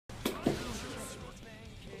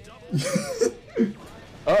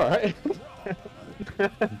Alright.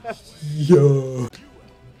 Yo.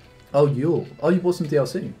 Oh, you bought some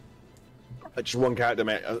DLC? Just one character,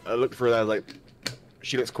 mate. I looked through there, I was like,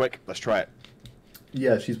 she looks quick, let's try it.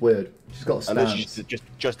 Yeah, she's weird. She's got a And then stance. she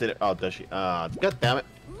just did it. Oh, does she? God damn it.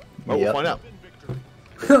 Well, Yep. we'll find out.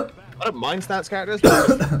 I don't mind stance characters, but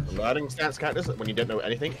just learning stance characters when you don't know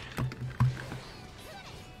anything.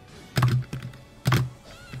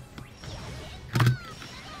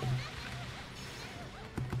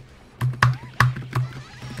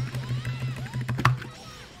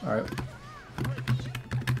 Alright.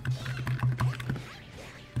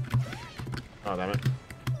 Oh, damn it.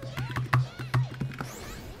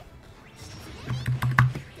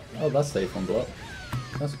 Oh, that's safe on block.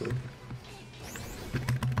 That's cool.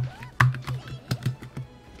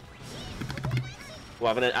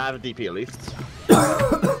 Well, I have a DP at least.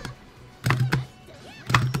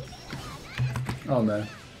 Oh no.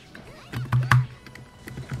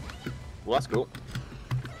 Well, that's cool.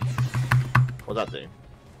 What's that do?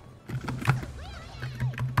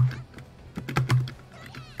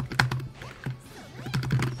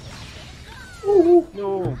 Ooh.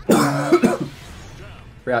 No.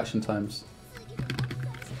 Reaction times.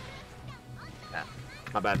 Nah,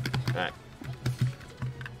 my bad. Alright.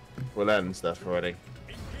 We'll learn stuff already.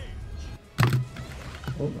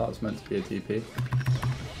 Oh, that was meant to be a TP.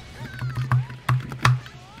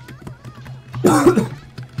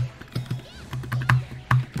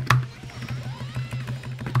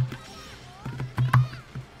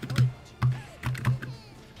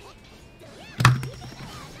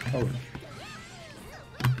 Oh.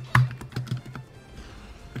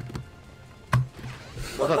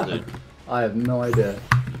 What's that do? I have no idea.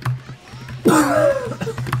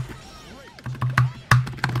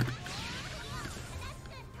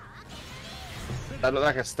 That looked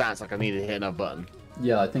like a stance, like I needed to hit another button.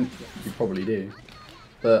 Yeah, I think you probably do.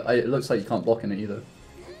 But it looks like you can't block in it either.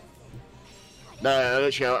 No,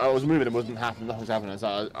 literally, I was moving, it wasn't happening, nothing was happening.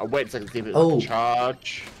 So I waited a second to see if it was like a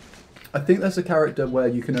charge. I think there's a character where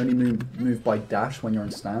you can only move by dash when you're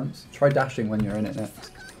in stance. Try dashing when you're in it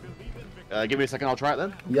next. Give me a second, I'll try it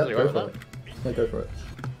then. Yeah, You go right for with it. Yeah, go for it.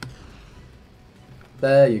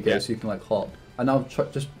 There you go, Yeah. so you can like hop. And I'll try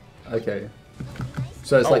just... Okay.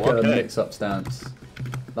 So it's like a mix-up stance.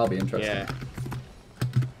 That'll be interesting. Yeah.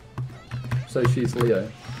 So she's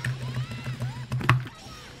Leo.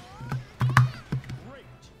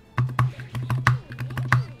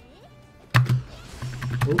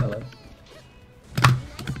 Oh, hello.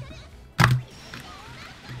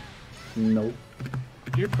 Nope.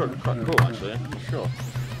 You're quite cool, actually. I'm sure.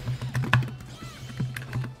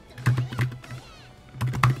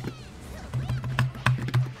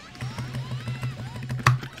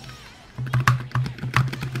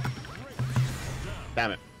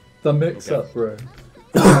 Damn it. The mix-up, bro.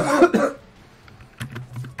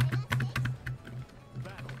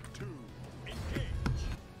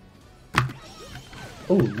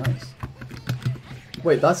 Oh, nice.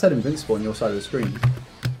 Wait, that said invincible on your side of the screen.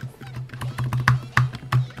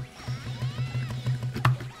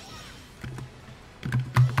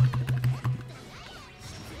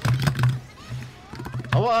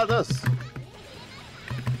 Oh, what are this?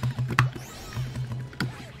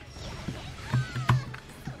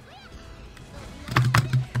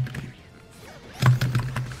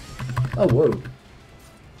 Oh, whoa.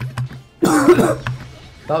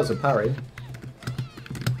 That was a parry.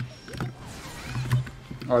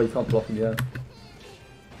 Oh, you can't block him yet.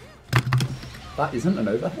 That isn't an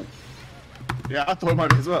overhead? Yeah, I thought it might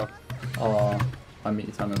be as well. Oh, my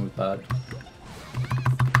meaty timing was bad.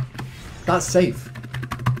 That's safe.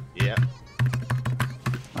 Yeah.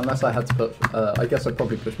 Unless I had to push, I guess I'd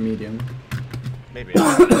probably push medium. Maybe.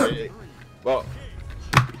 Well.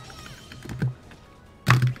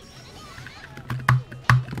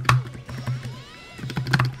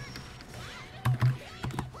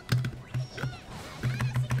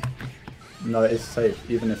 No, it's safe,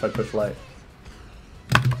 even if I push light.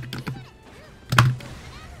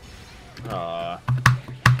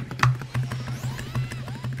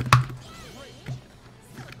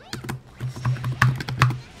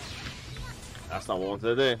 That's not what I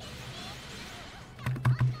wanted to do.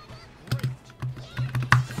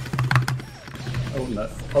 Oh no.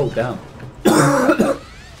 Oh, damn.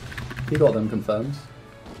 He got them confirmed.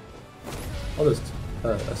 Oh, there's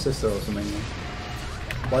a sister or something.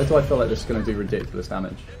 Why do I feel like this is going to do ridiculous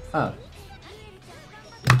damage? Ah.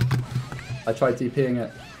 I tried DPing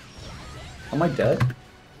it. Am I dead?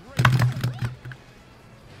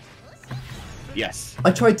 Yes.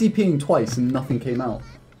 I tried DPing twice and nothing came out.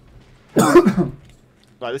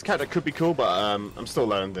 Like, this character could be cool, but I'm still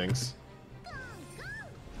learning things.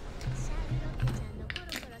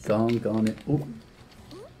 Gone it. Ooh.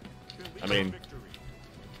 I mean,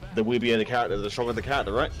 the weebier the character, the stronger the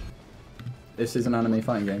character, right? This is an anime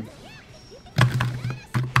fighting game.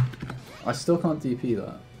 I still can't DP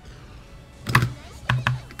that.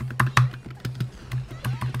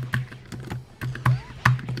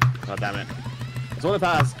 Oh, damn it. It's one of the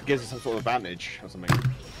paths gives you some sort of advantage or something.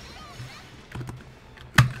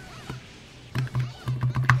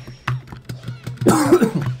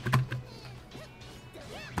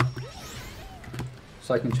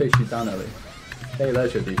 So I can chase you down early. Hey,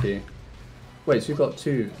 there's your DP. Wait, so you've got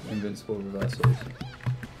 2 invincible reversals.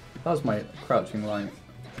 That was my crouching light.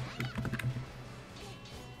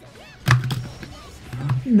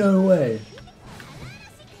 No way!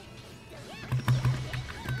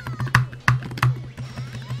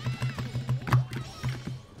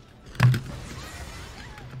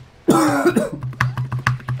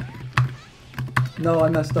 No, I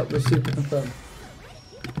messed up with super confirm.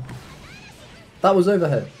 That was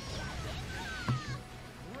overhead.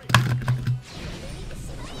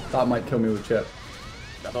 That might kill me with chip.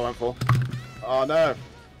 That's what I went for. Oh no!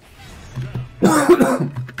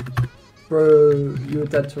 Bro, you were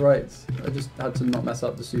dead to rights. I just had to not mess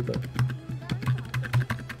up the super.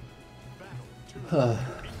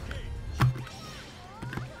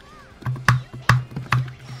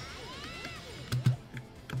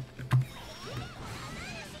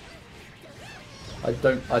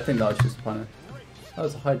 I think that was just a punish. That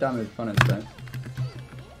was a high damage punish though.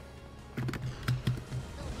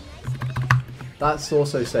 That's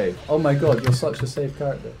also safe. Oh my god, you're such a safe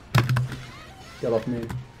character. Get off me.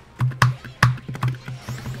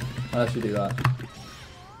 I'll actually do that.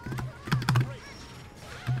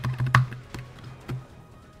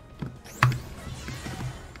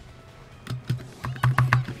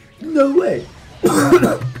 No way!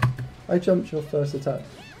 I jumped your first attack.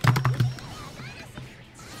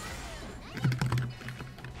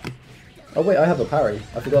 Oh wait, I have a parry.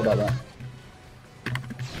 I forgot about that.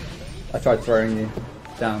 I tried throwing you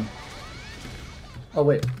down. Oh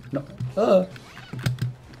wait, no. Oh,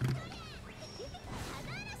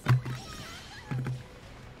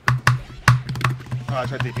 I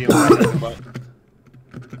tried to DP.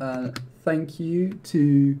 thank you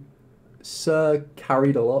to Sir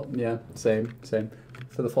Carried a Lot. Yeah, same,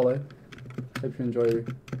 for the follow. Hope you enjoy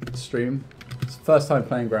the stream. It's the first time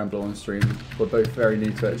playing Granblue on stream. We're both very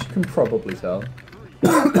new to it, as you can probably tell.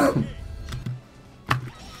 Not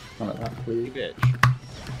like that, please. Bitch.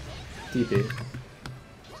 DP.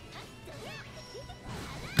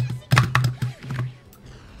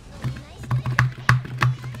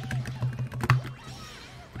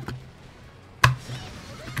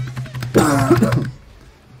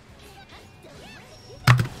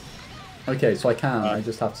 Okay, so I can, I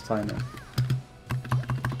just have to time it.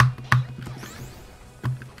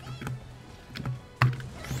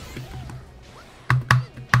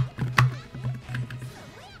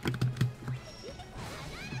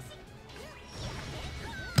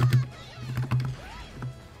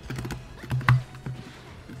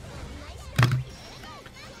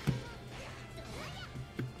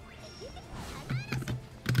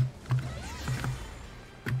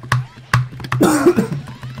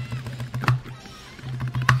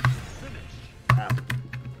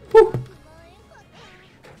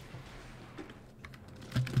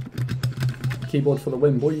 Keyboard for the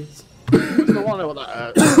win, boys. I don't want to know what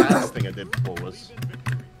that last thing I did before was.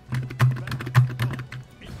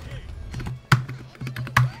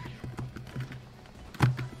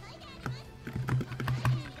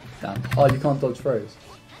 Damn. Oh, you can't dodge throws.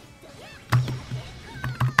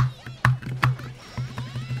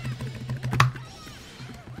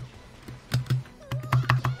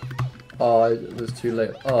 Oh, it was too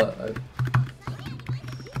late. Oh,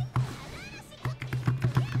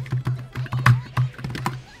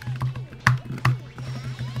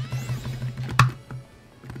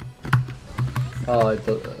 oh, I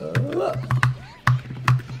thought.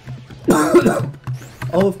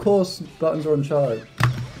 Oh, of course, buttons are on charge.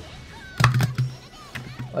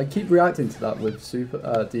 I keep reacting to that with super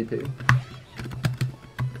DP.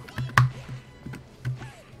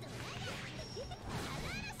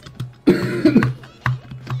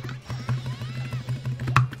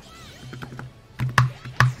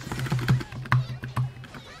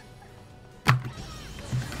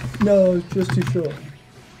 No, it's just too short.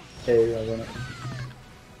 Hey, I run it.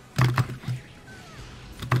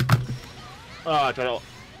 Oh, I tried to.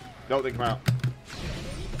 Don't think come out.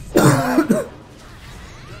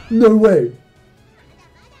 No way!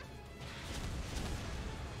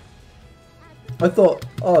 I thought,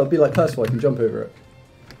 oh, it'd be like Percival, I can jump over it.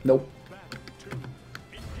 Nope.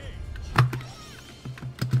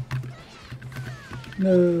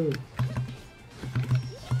 No.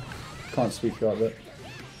 Can't sweep you out of it.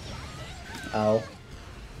 Ow.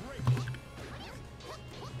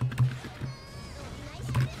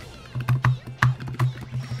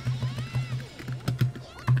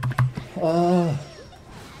 Ah.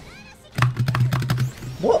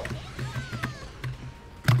 What?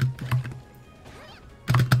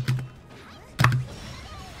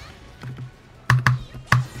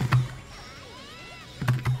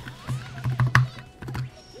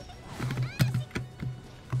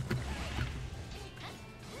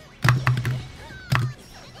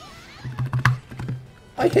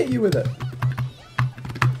 I hit you with it.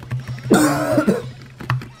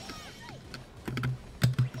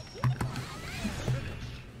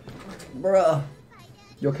 Bruh.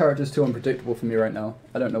 Your character's too unpredictable for me right now.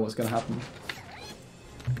 I don't know what's gonna happen.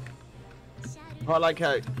 I like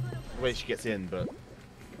how the way she gets in, but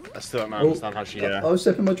I still don't understand how she. I was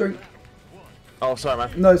sipping my drink. Oh, sorry,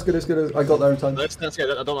 man. No, it's good, it's good. I got there in time. That's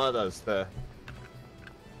good. I don't know how that does. There.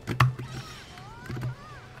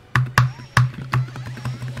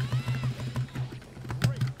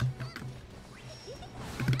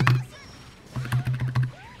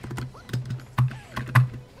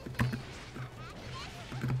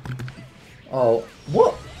 Oh,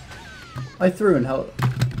 what? I threw and held.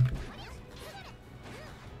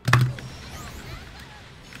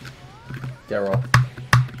 Get off.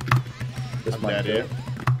 This I'm might dead kill.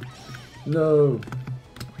 No.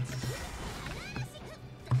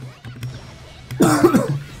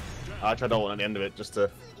 I tried all at the end of it just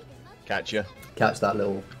to catch you. Catch that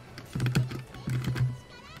little.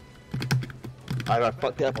 I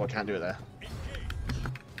fucked it up, or I can't do it there.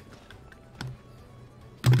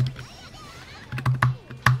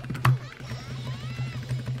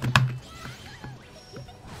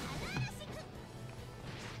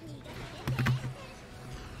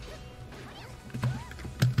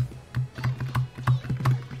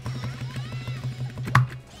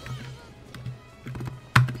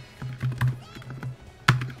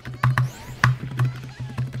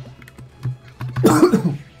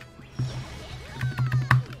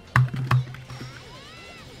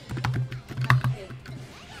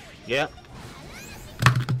 Yeah.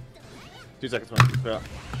 2 seconds, man. Yeah.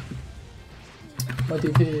 My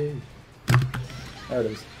DP. There it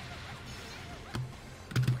is.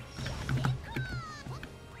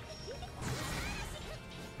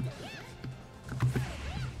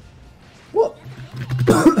 What?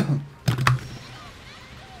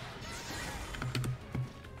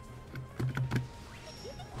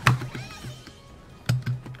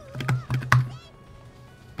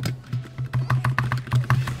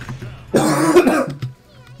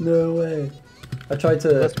 No way. I tried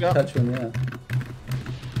to catch him, yeah.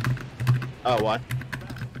 Oh, why?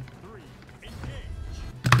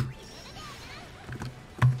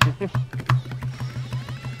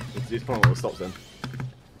 It's probably what stops then.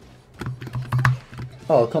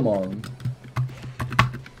 Oh, come on.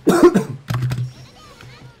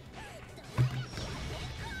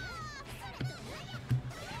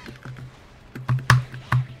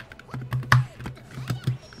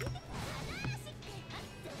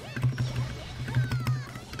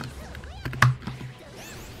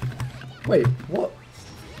 Wait, what?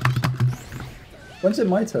 When's it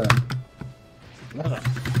my turn?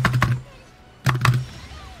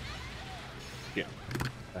 Yeah.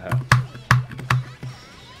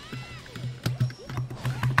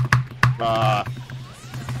 I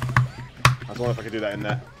was wondering if I could do that in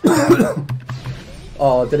there.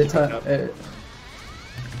 Oh, did it turn?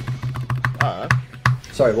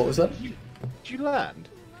 Sorry, what was that? Did you land?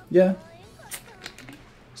 Yeah.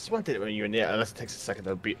 Someone did it when you were in the air, unless it takes a second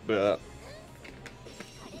to beat up.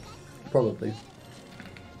 Probably.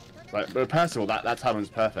 Right, but Percival, that timing's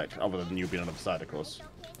perfect, other than you being on the other side, of course.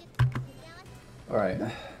 Alright.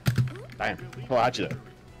 Damn. Well, actually,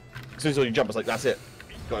 as soon as you jump, it's like, that's it.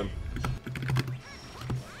 Got him.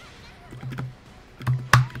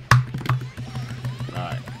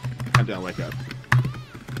 Alright. Calm down, wake up.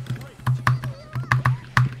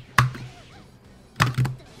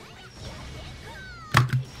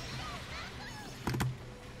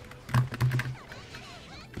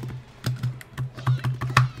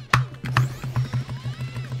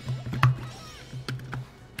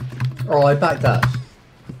 Oh, I backdash.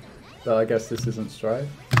 So I guess this isn't strive.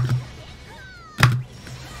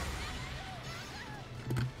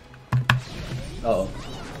 Uh oh.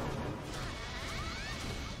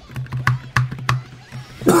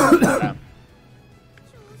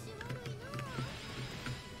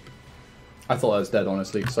 I thought I was dead,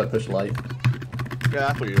 honestly, because I pushed light. Yeah,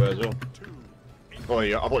 I thought you were as well. Oh,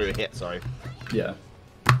 yeah, I thought you were hit, sorry. Yeah.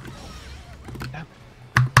 Damn.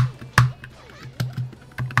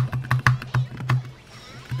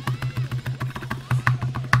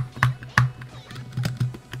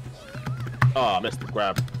 Oh, I missed the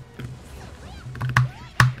grab.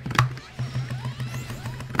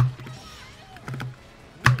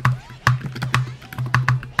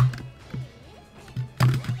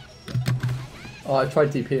 Oh, I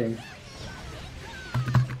tried DPing.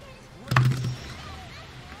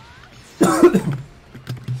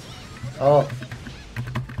 Oh,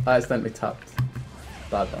 I accidentally tapped.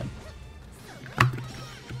 Bad one.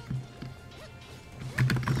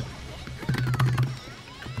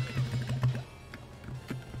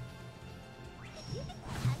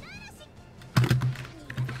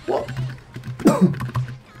 What?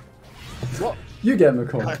 What? You get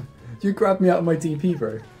McCall. You grabbed me out of my DP,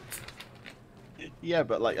 bro. Yeah,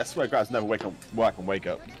 but like, I swear grabs never work on wake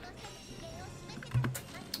up.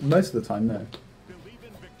 Most of the time, no.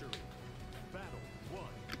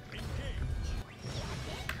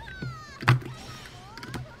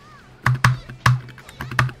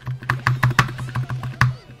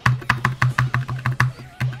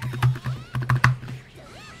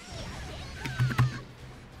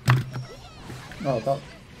 Oh, that...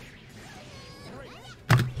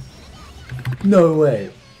 No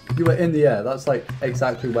way! You were in the air. That's like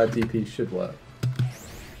exactly where DP should work.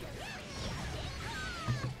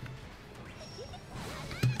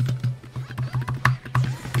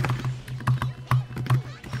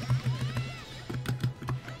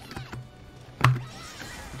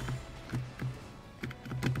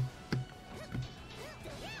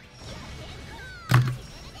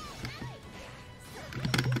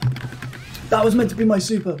 That was meant to be my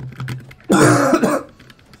super! I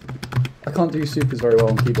can't do supers very well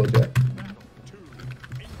on keyboard yet.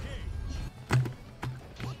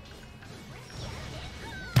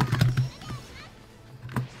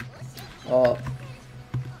 Oh.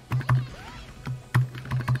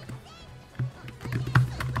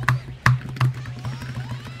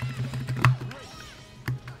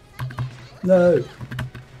 No!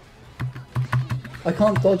 I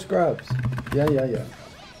can't dodge grabs. Yeah.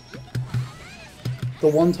 The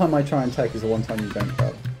one time I try and tech is the one time you don't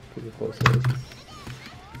grab. Because of course it is.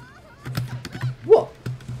 What?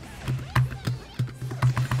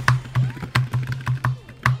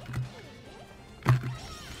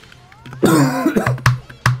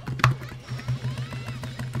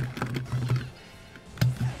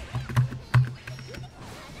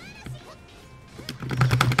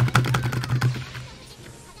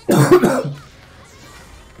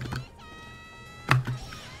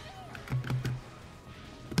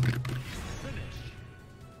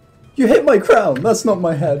 You hit my crown! That's not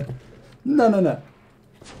my head. No.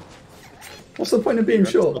 What's the point of being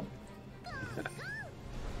short?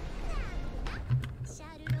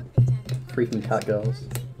 Freaking cat girls.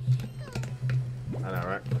 I know,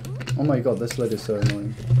 right? Oh my god, this lid is so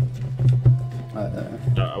annoying.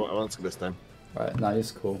 No, I won't skip this time. Right, nah,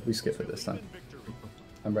 it's cool. We skip it this time.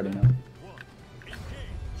 I'm ready now.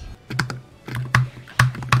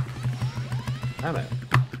 Damn it.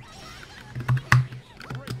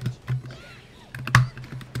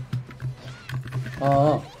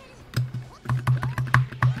 Oh.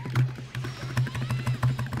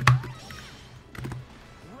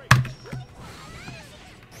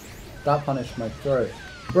 That punished my throw.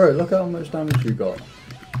 Bro, look how much damage you got.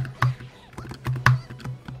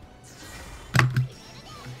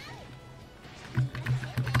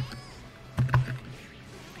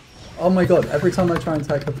 Oh my god, every time I try and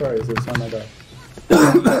take a throw is the time I die.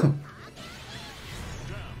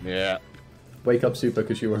 Yeah. Wake up super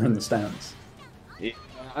because you were in the stance. Yeah.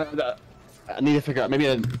 I need to figure out, maybe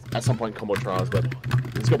at some point combo trials, but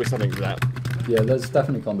there's got to be something to that. Yeah, there's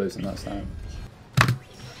definitely combos in that stance.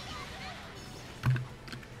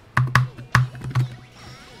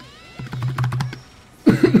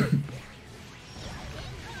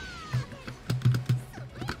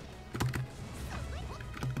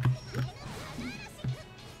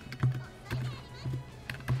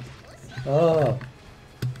 Oh.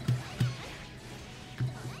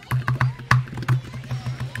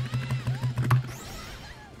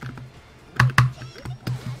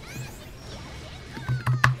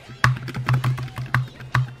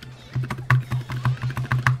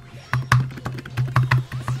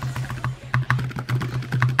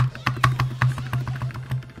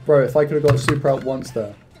 Bro, if I could have got super out once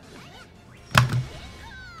there.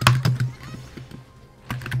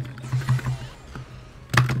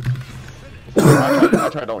 I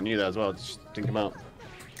tried on you there as well, just didn't come out.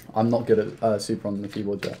 I'm not good at super on the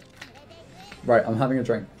keyboard yet. Right, I'm having a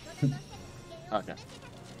drink. Okay.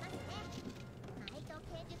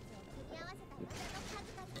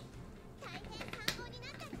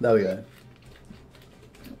 There we go.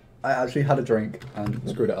 I actually had a drink and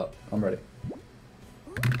screwed it up. I'm ready.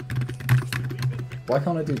 Why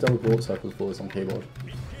can't I do double bullet circles for this on keyboard?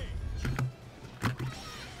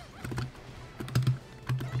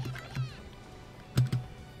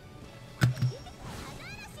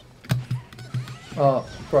 Oh,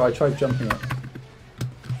 bro, I tried jumping it.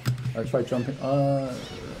 I tried jumping.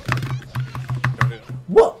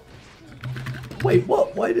 What? Wait,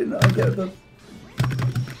 what? Why didn't I get the...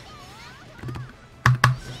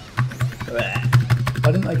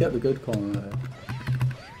 Why didn't I get the good corner there?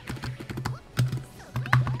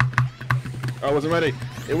 Oh, I wasn't ready.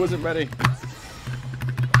 It wasn't ready.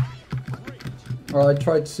 Oh, I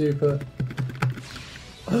tried super.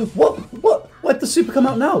 What? What? Why'd the super come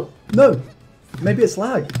out now? No. Maybe it's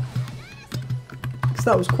lag. Because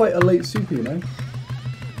that was quite a late super, you know?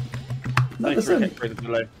 No, Thanks for the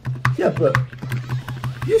delay. yeah, but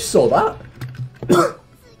you saw that.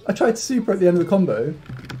 I tried to super at the end of the combo,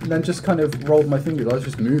 and then just kind of rolled my fingers. I was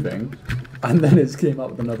just moving, and then it came out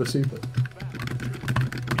with another super.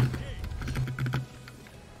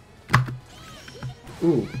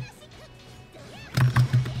 Ooh.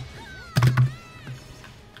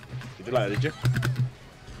 Did you like that, did you?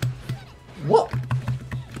 What?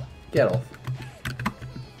 Get off.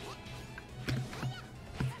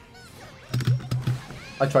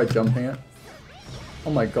 I tried jumping it. Oh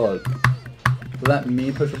my god. Will that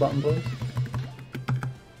me push a button, boys?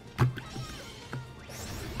 I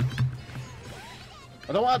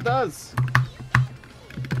don't know what it does.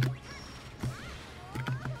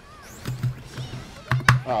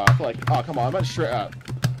 Oh, I feel like, oh, come on, I went straight up.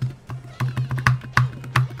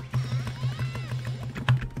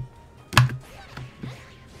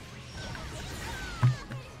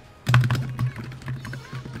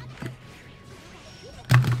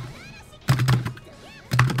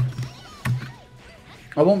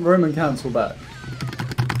 I want Roman cancel back.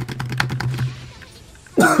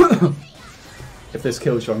 If this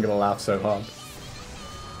kills you, I'm gonna laugh so hard.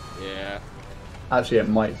 Yeah. Actually, it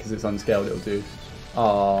might, because it's unscaled, it'll do.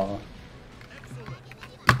 Aww.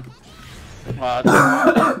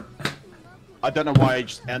 I don't know why I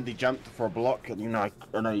just Andy jumped for a block. You know,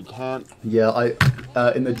 I know you can't. Yeah,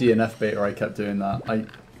 in the DNF beta, I kept doing that. I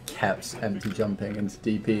kept empty jumping into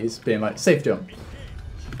DPs, being like, safe jump.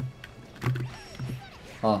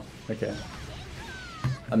 Ah, okay.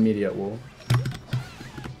 Immediate wall.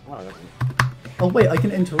 Oh wait, I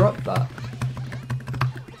can interrupt that.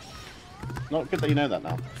 Not good that you know that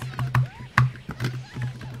now.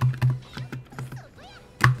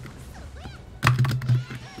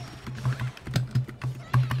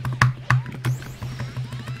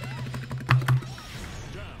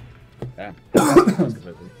 Yeah.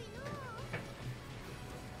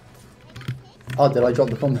 Oh, did I drop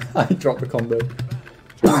the combo? I dropped the combo.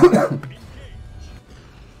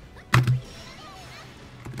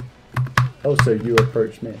 Oh, so you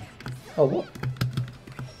approached me. Oh, what?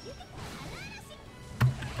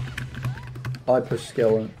 I push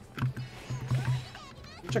skill and...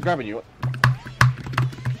 I'm just grabbing you.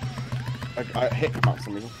 I hit him up for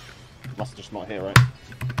some reason. Must just not hit, right?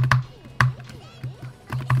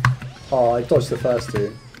 Oh, I dodged the first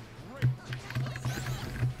two.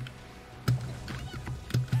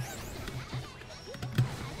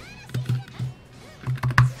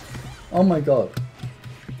 Oh my god.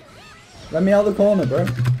 Let me out the corner, bro.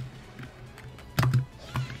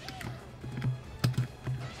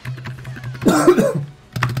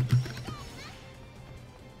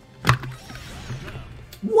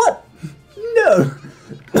 What?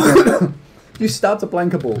 No! You stabbed a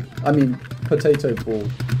blanket ball. I mean, potato ball.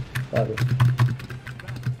 Rather.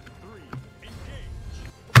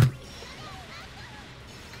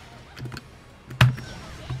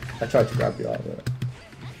 I tried to grab you out of it.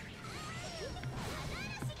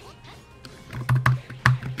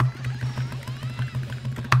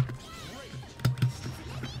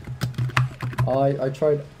 I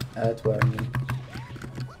tried air wearing them.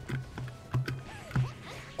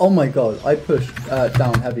 Oh my god, I pushed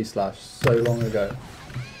down heavy slash so long ago.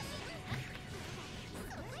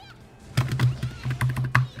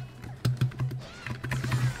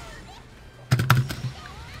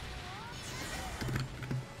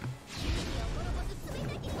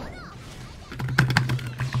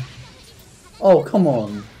 Oh, come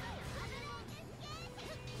on.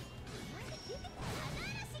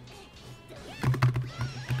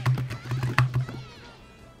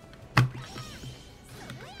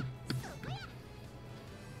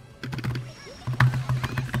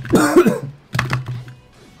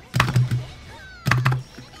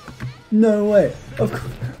 No way. Of course.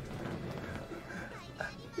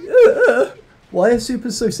 Why are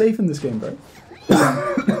supers so safe in this game, bro?